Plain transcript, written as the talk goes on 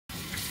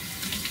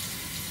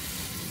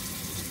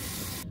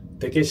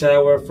take a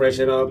shower,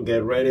 freshen up,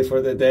 get ready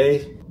for the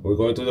day. We're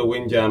going to the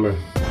Windjammer.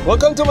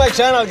 Welcome to my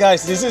channel,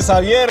 guys. This is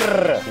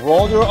Javier.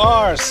 Roll your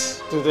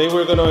R's. Today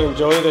we're gonna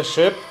enjoy the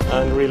ship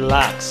and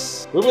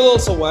relax. We will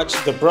also watch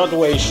the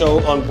Broadway show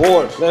on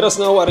board. Let us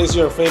know what is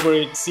your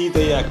favorite sea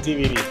day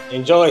activity.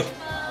 Enjoy.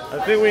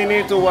 I think we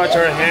need to watch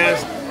our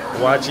hands.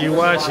 Watchy,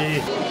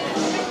 watchy.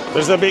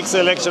 There's a big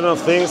selection of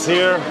things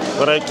here,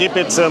 but I keep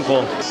it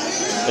simple.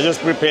 I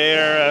just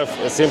prepare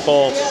a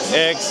simple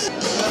eggs,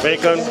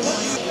 bacon,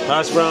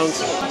 hash browns,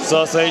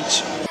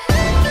 sausage.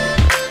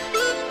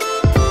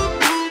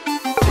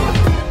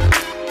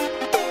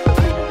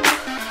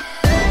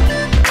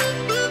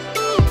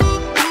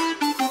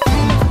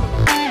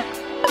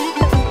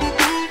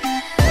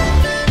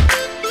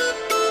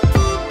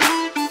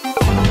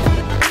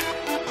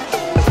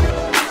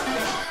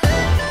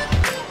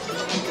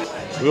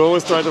 We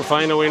always try to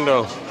find a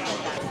window.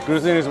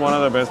 Cruising is one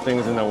of the best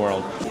things in the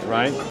world,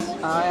 right?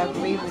 I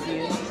agree with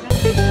you.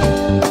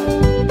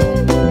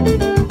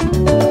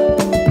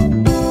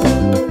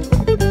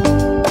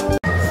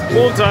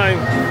 Pool time.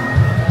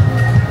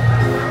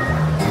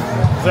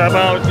 It's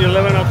about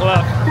 11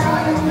 o'clock.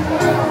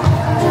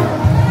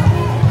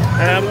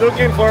 And I'm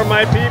looking for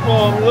my people.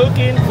 I'm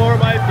looking for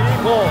my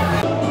people.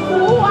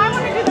 Ooh, I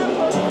want to do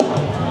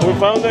that. We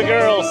found the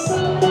girls.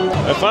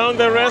 I found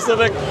the rest of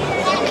the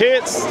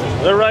kids.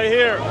 They're right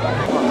here.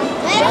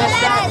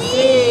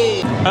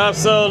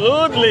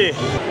 Absolutely.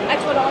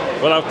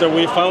 Well, after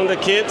we found the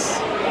kids,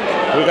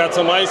 we got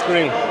some ice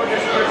cream.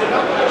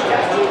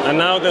 And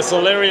now the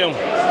solarium.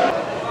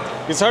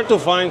 It's hard to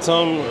find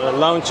some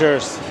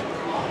loungers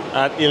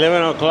at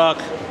 11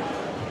 o'clock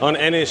on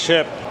any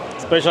ship,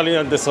 especially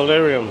at the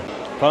solarium.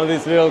 Found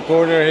this little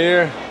corner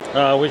here,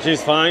 which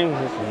is fine,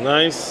 it's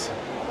nice.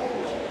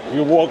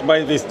 You walk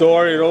by this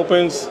door, it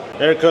opens,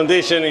 air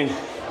conditioning.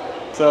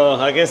 So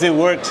I guess it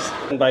worked.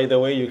 And by the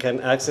way, you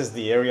can access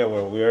the area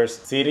where we are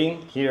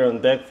sitting here on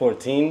deck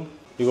 14.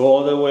 You go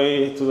all the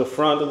way to the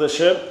front of the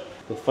ship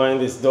to find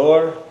this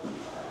door,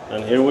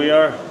 and here we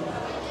are.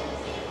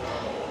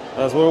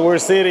 That's where we're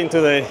sitting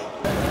today.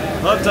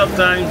 Hot tub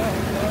time.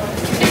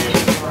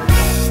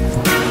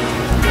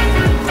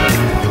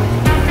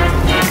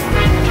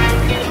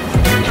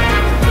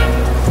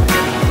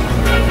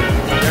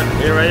 Yeah,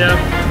 here I am.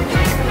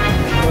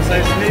 Was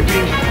I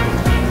sleeping?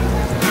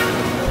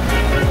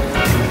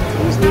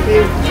 You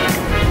sleeping?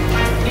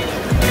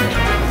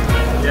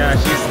 Yeah,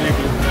 she's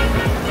sleeping.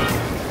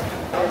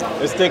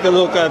 Let's take a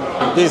look at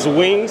these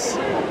wings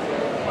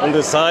on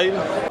the side.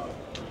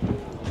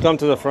 Come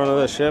to the front of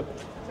the ship.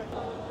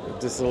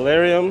 The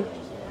solarium.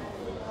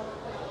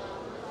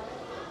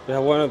 We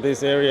have one of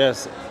these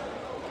areas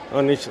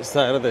on each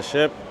side of the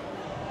ship.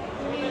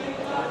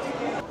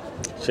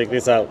 Check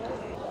this out.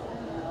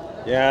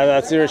 Yeah,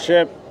 that's your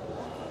ship.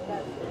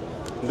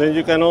 Then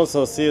you can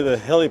also see the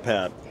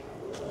helipad.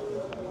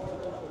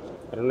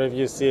 I don't know if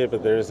you see it,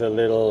 but there's a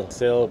little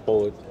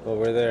sailboat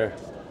over there.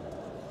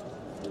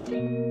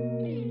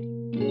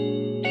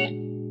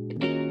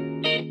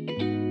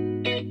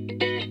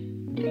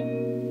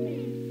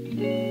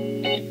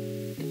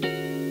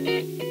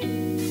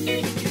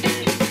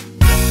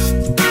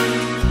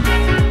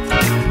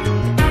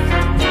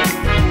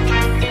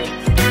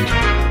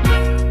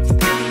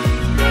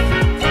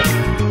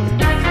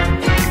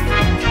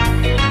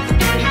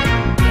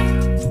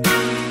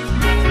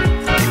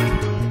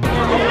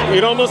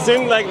 It almost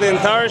seemed like the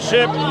entire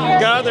ship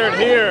gathered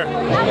here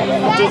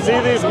to see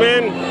these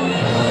men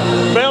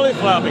belly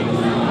flopping.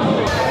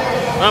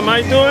 Am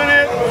I doing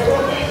it?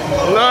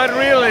 Not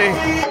really.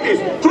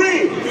 It's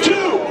 3,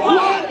 2,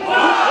 1.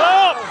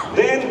 Up!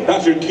 Then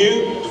that's your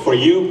cue for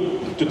you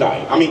to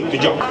die. I mean, to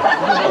jump.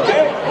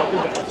 Okay?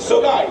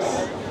 So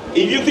guys,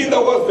 if you think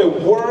that was the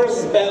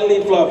worst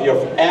belly flop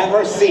you've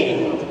ever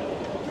seen,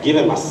 give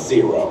him a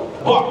 0.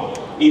 But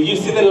if you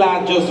see the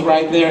lad just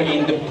right there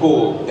in the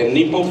pool, the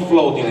nipple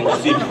floating, and you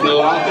see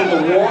blood in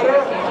the water,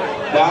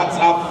 that's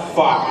a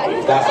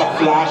 5. That's a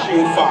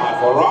flashing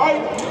 5, all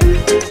right?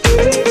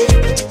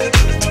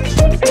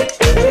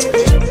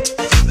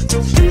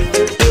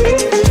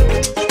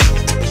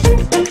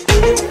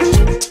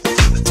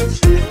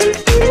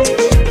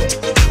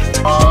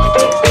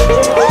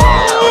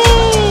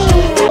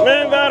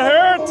 Man, that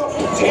hurt!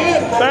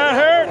 10. That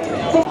hurt!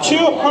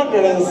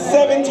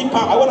 270 pounds.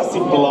 I want to see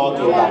blood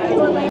in that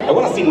pool. I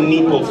want to see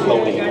nipples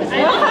floating. And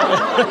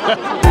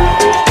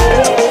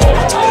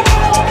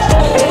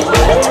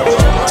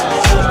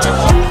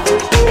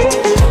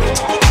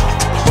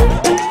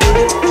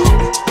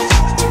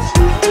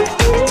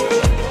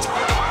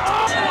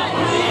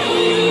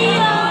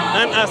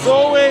as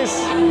always,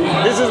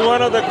 this is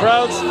one of the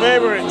crowd's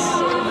favorites.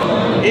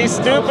 It's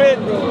stupid,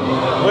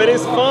 but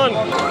it's fun.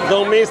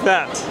 Don't miss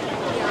that.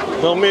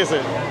 Don't miss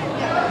it.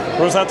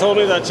 Rosa told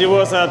me that she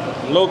was at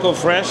Local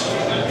Fresh.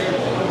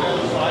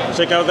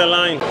 Check out the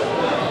line.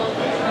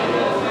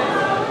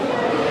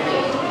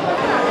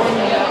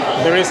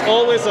 There is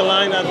always a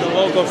line at the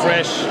Local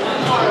Fresh.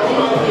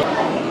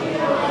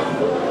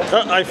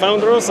 Oh, I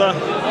found Rosa.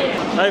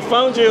 I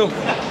found you.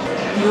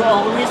 You're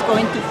always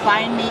going to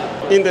find me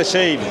in the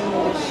shade.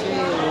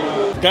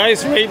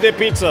 Guys, rate the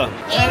pizza.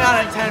 10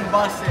 out of 10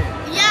 busted.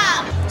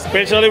 Yeah.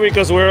 Especially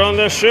because we're on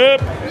the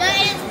ship. No,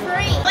 it's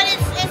free, but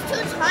it's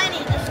too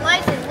tiny. The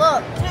slices,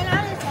 look. 10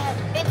 out of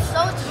 10. It's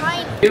so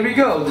tiny. Here we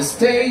go. The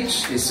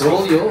stage is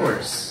all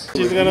yours.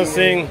 She's gonna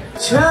sing.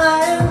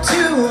 Trying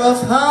to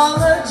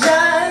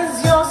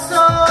apologize, you're so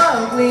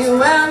ugly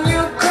when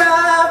you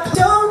cry.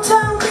 Don't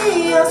tell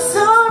me you're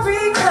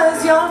sorry,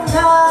 cause you're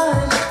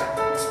not.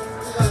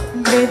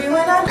 Baby,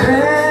 when I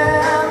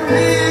grab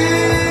me,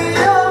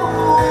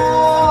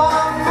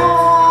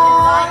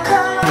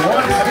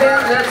 Once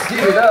again, let's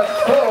give it up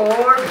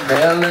for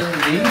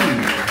Melanie.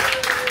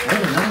 What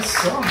a nice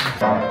song.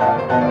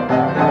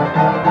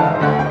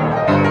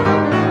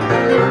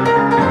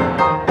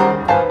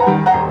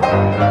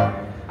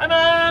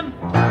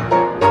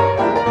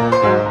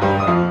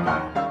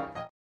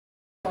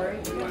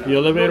 The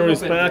elevator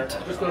is packed.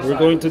 We're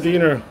going to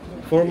dinner.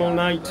 Formal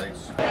night.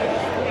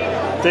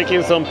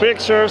 Taking some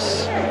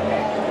pictures.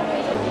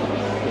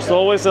 There's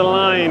always a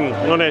line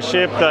on a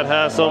ship that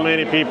has so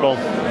many people.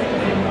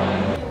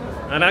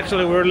 And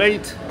actually we're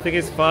late. I think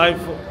it's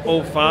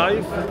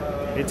 5:05.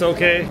 It's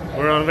okay.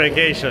 We're on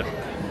vacation.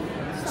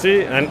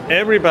 See, and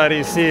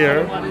everybody's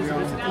here.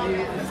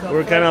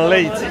 We're kind of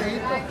late.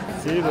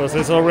 See, Rose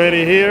is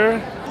already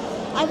here.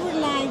 I would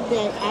like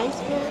the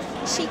iceberg,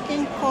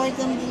 chicken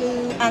cordon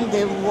bleu, and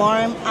the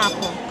warm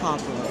apple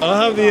cobbler.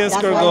 I'll have the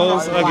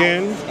escargots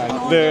again,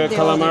 the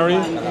calamari,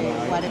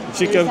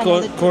 chicken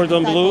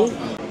cordon bleu,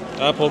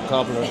 apple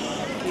cobbler.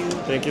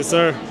 Thank you,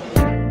 sir.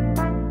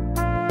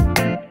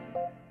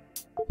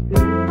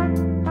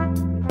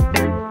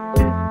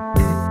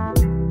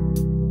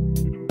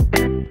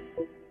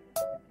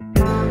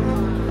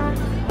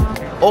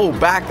 Oh,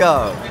 back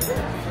up.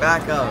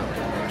 Back up.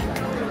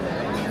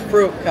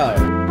 Fruit cut.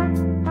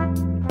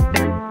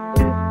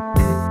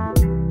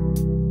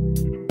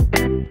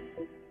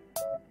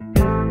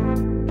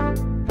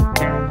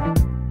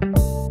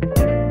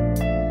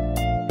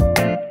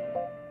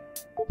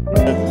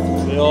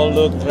 They all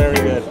look very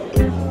good.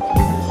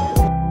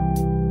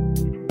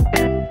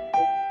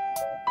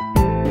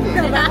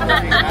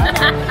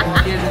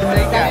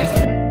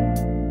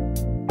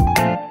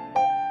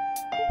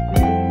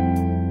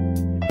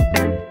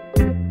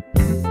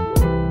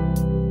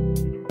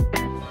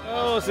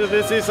 Oh, so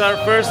this is our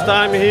first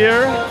time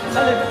here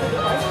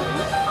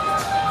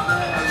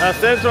at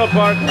Central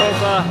Park,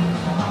 Rosa.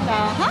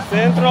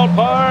 Central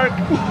Park.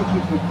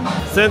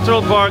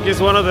 Central Park is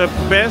one of the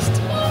best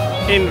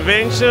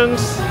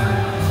inventions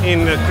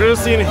in the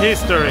cruising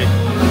history.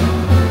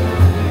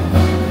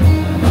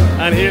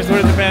 And here's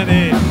where the band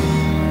is.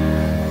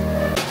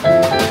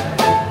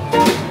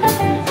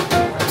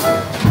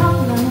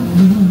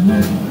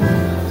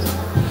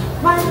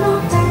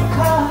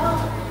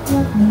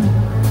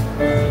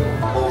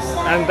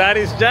 And that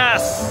is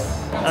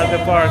jazz at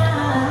the park.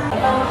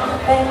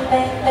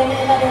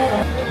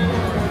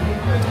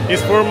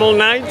 It's formal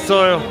night,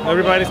 so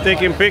everybody's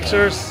taking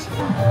pictures.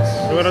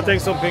 We're gonna take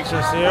some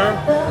pictures here.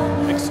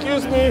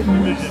 Excuse me,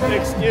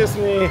 excuse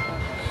me,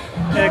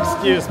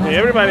 excuse me.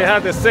 Everybody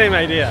had the same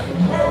idea.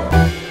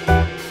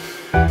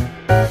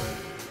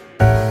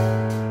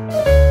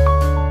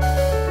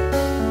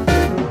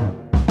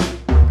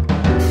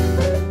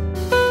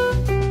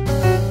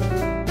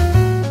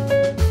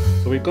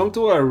 So we come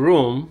to our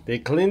room. They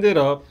cleaned it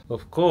up.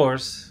 Of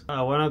course,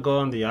 I wanna go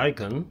on the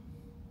icon.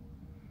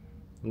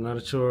 I'm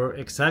not sure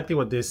exactly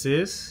what this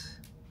is.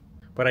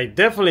 But I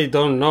definitely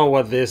don't know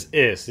what this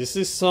is. This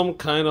is some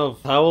kind of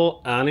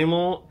towel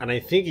animal, and I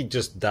think it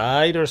just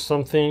died or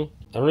something.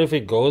 I don't know if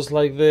it goes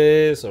like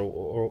this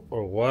or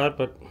what,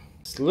 but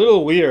it's a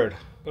little weird.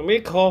 Let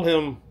me call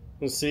him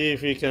and see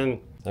if he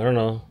can, I don't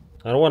know.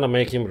 I don't want to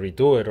make him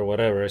redo it or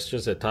whatever. It's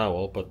just a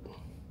towel, but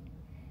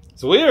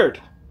it's weird.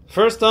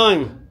 First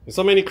time in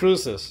so many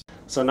cruises.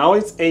 So now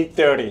it's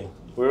 8:30.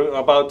 We're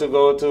about to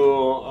go to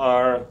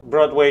our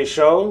Broadway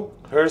show.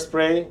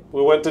 Hairspray.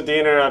 We went to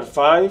dinner at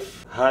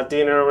 5, had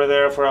dinner over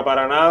there for about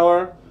an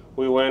hour.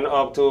 We went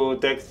up to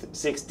deck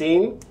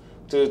 16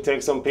 to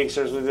take some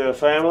pictures with the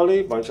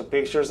family, bunch of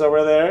pictures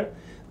over there.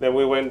 Then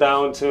we went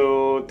down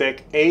to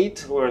deck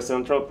 8 where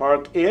Central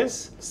Park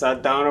is,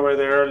 sat down over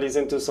there,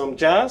 listened to some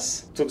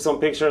jazz, took some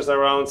pictures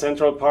around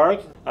Central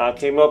Park,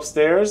 came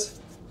upstairs,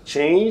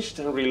 changed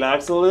and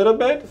relaxed a little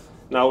bit.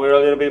 Now we're a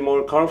little bit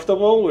more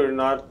comfortable. We're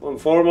not in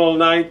formal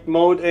night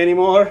mode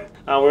anymore.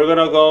 And we're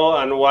gonna go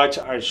and watch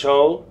our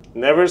show.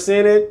 Never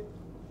seen it.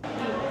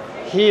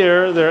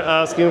 Here they're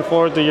asking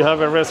for, do you have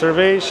a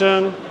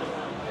reservation?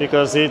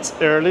 Because it's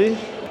early.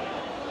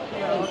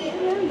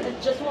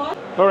 Just one?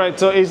 All right,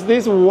 so is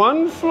this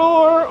one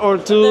floor or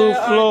two There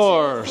are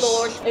floors? 2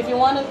 floors. If you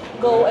want to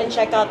go and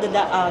check out the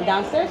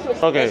downstairs,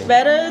 Okay. it's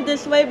better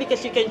this way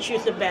because you can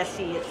choose the best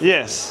seats.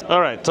 Yes. All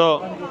right,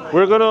 so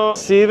we're gonna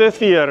see the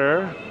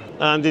theater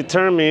and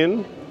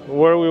determine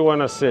where we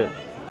wanna sit.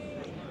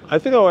 I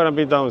think I wanna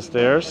be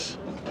downstairs.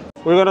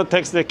 We're gonna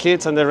text the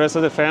kids and the rest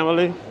of the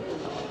family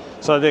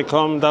so they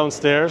come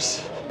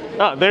downstairs.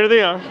 Ah, there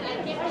they are.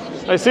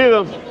 I see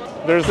them.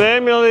 There's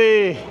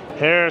Emily.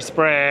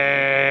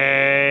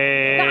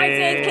 Hairspray.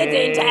 Nicest kids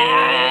in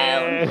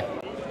town.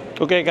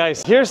 Okay,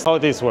 guys, here's how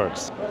this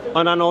works.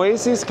 On an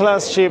Oasis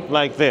class ship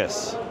like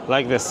this,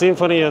 like the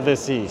Symphony of the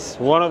Seas,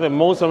 one of the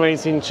most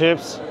amazing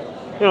ships,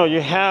 you know,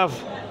 you have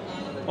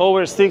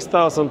over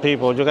 6,000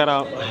 people. You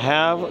gotta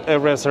have a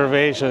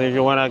reservation if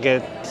you wanna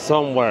get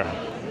somewhere,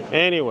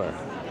 anywhere.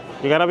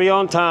 You gotta be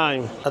on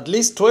time. At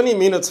least 20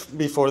 minutes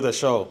before the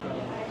show.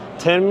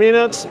 10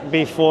 minutes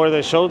before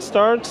the show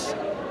starts,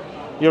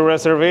 your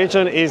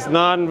reservation is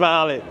not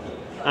valid.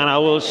 And I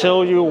will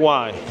show you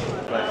why.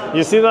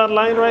 You see that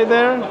line right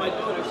there?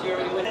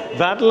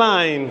 That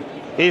line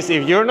is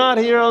if you're not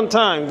here on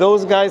time,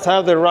 those guys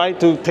have the right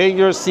to take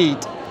your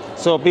seat.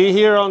 So be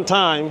here on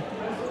time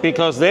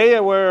because they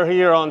were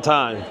here on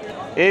time.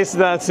 It's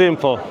that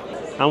simple.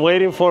 I'm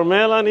waiting for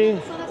Melanie.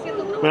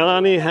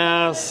 Melanie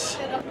has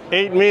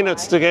 8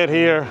 minutes to get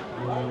here.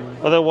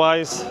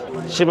 Otherwise,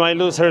 she might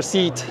lose her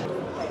seat.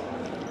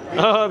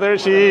 Oh, there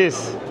she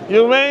is.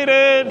 You made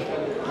it. Yep,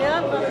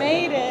 I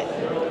made it.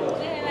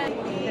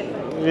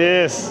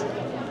 Yes.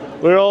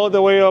 We're all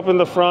the way up in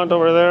the front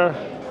over there.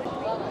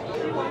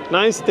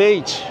 Nice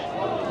stage.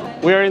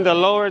 We are in the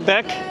lower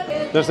deck.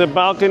 There's a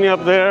balcony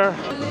up there.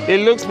 It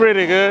looks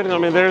pretty good. I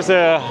mean, there's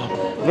a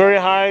very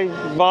high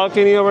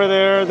balcony over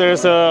there.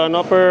 There's an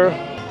upper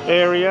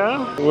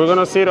area. We're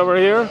gonna sit over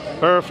here.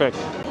 Perfect.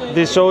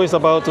 This show is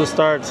about to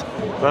start.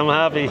 I'm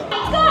happy.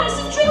 God, it's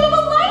a dream of a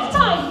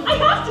lifetime. I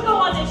have to go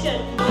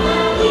audition.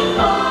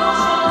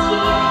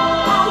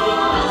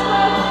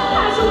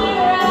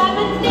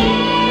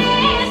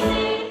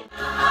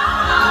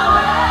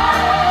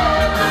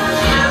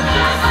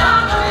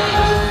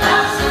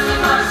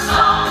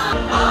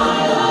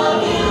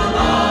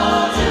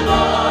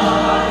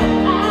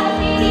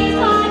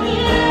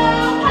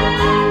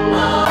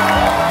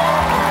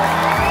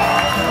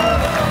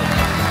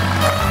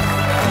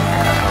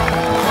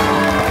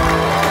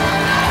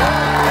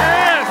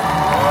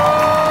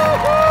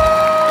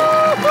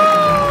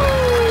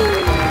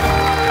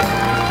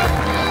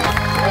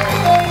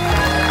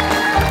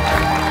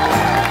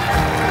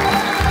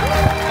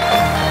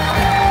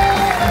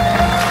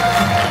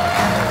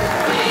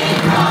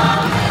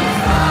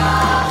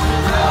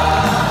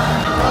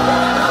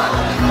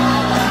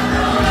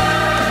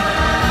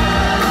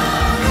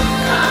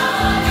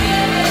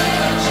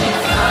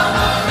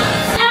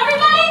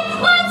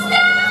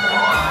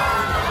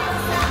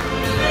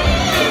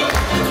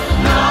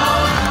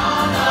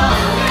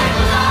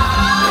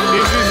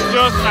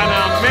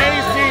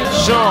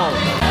 Show.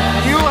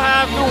 You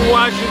have to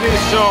watch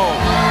this show.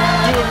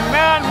 Do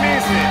not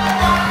miss it.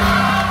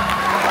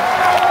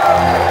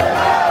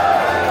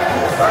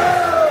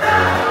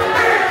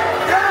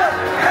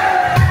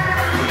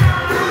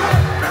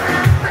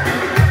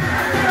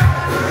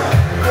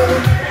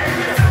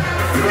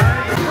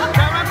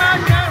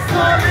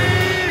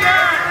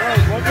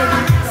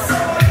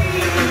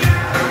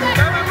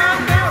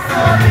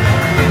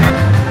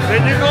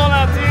 There you go,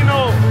 Latino.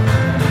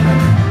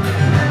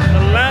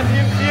 The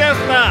Latin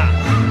Fiesta.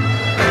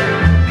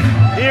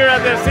 Here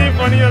at the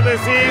Symphony of the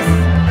Seas,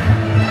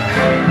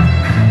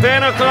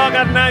 10 o'clock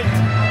at night,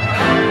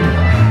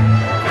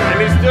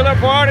 and it's still a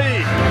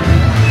party.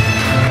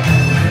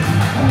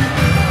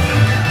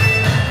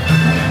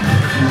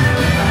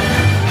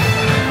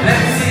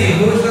 Let's see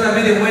who's gonna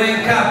be the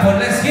winning couple.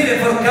 Let's get it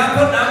for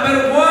couple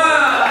number 1.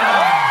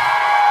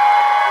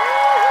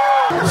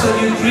 So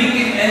you're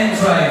drinking and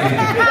driving.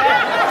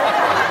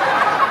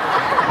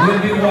 We'll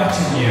be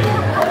watching you.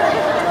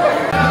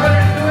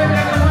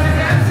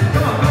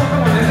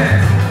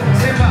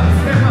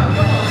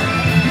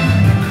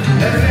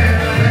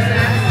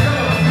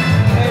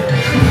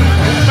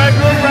 My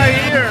group right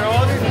here,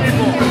 all these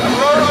people.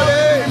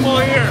 People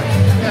here.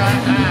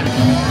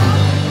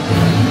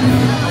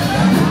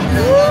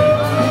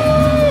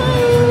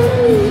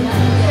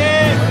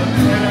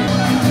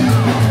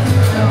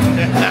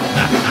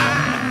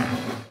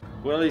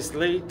 Well, it's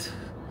late.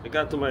 I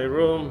got to my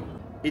room.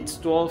 It's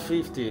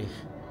 12:50.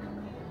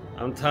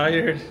 I'm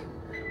tired,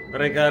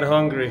 but I got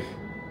hungry.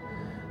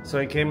 So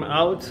I came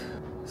out.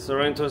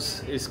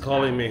 Sorrento's is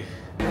calling me.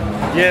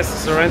 Yes,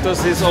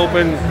 Sorrento's is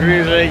open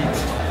really late.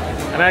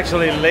 And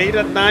actually late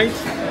at night,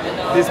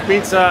 this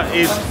pizza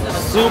is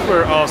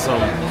super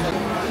awesome.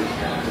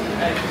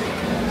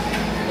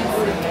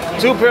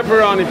 2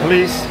 pepperoni,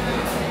 please.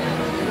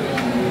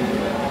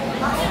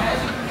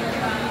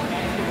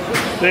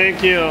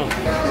 Thank you.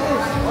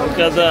 Look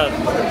at that. I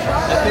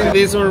think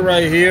this one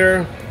right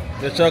here,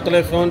 the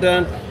chocolate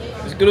fondant,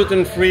 is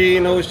gluten-free,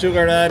 no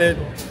sugar added.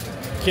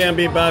 Can't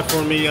be bad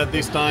for me at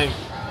this time.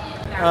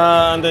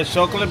 And the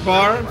chocolate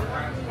bar.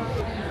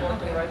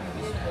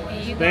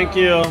 Thank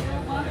you.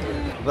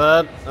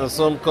 That and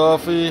some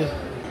coffee.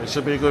 It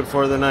should be good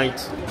for the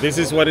night. This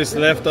is what is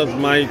left of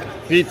my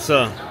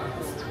pizza.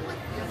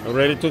 I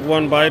already took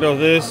 1 bite of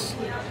this.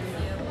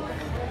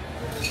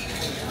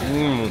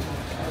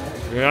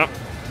 Yeah,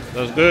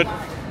 that's good.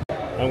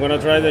 I'm gonna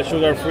try the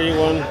sugar-free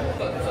one.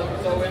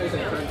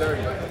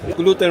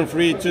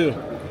 Gluten-free too.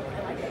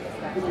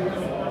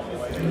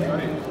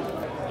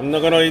 I'm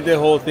not gonna eat the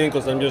whole thing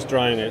because I'm just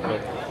trying it.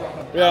 But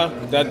yeah,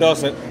 that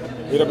does it.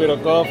 Little bit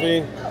of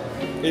coffee.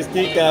 It's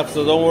decaf,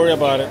 so don't worry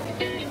about it.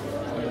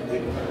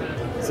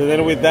 So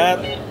then with that,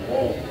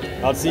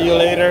 I'll see you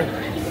later.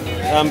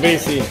 I'm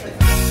busy.